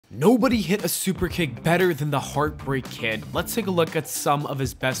Nobody hit a super kick better than the Heartbreak Kid. Let's take a look at some of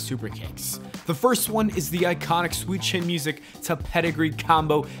his best super kicks. The first one is the iconic Sweet Chin Music to Pedigree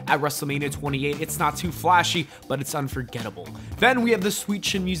combo at WrestleMania 28. It's not too flashy, but it's unforgettable. Then we have the Sweet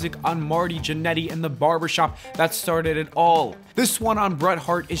Chin Music on Marty Jannetty in the barbershop that started it all. This one on Bret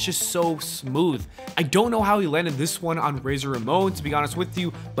Hart is just so smooth. I don't know how he landed this one on Razor Ramon, to be honest with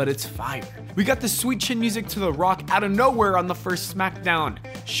you, but it's fire. We got the Sweet Chin Music to The Rock out of nowhere on the first SmackDown.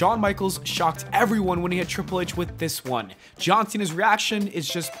 Shawn Michaels shocked everyone when he hit Triple H with this one. John Cena's reaction is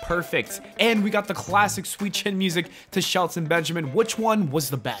just perfect. And we got the classic Sweet Chin Music to Shelton Benjamin. Which one was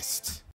the best?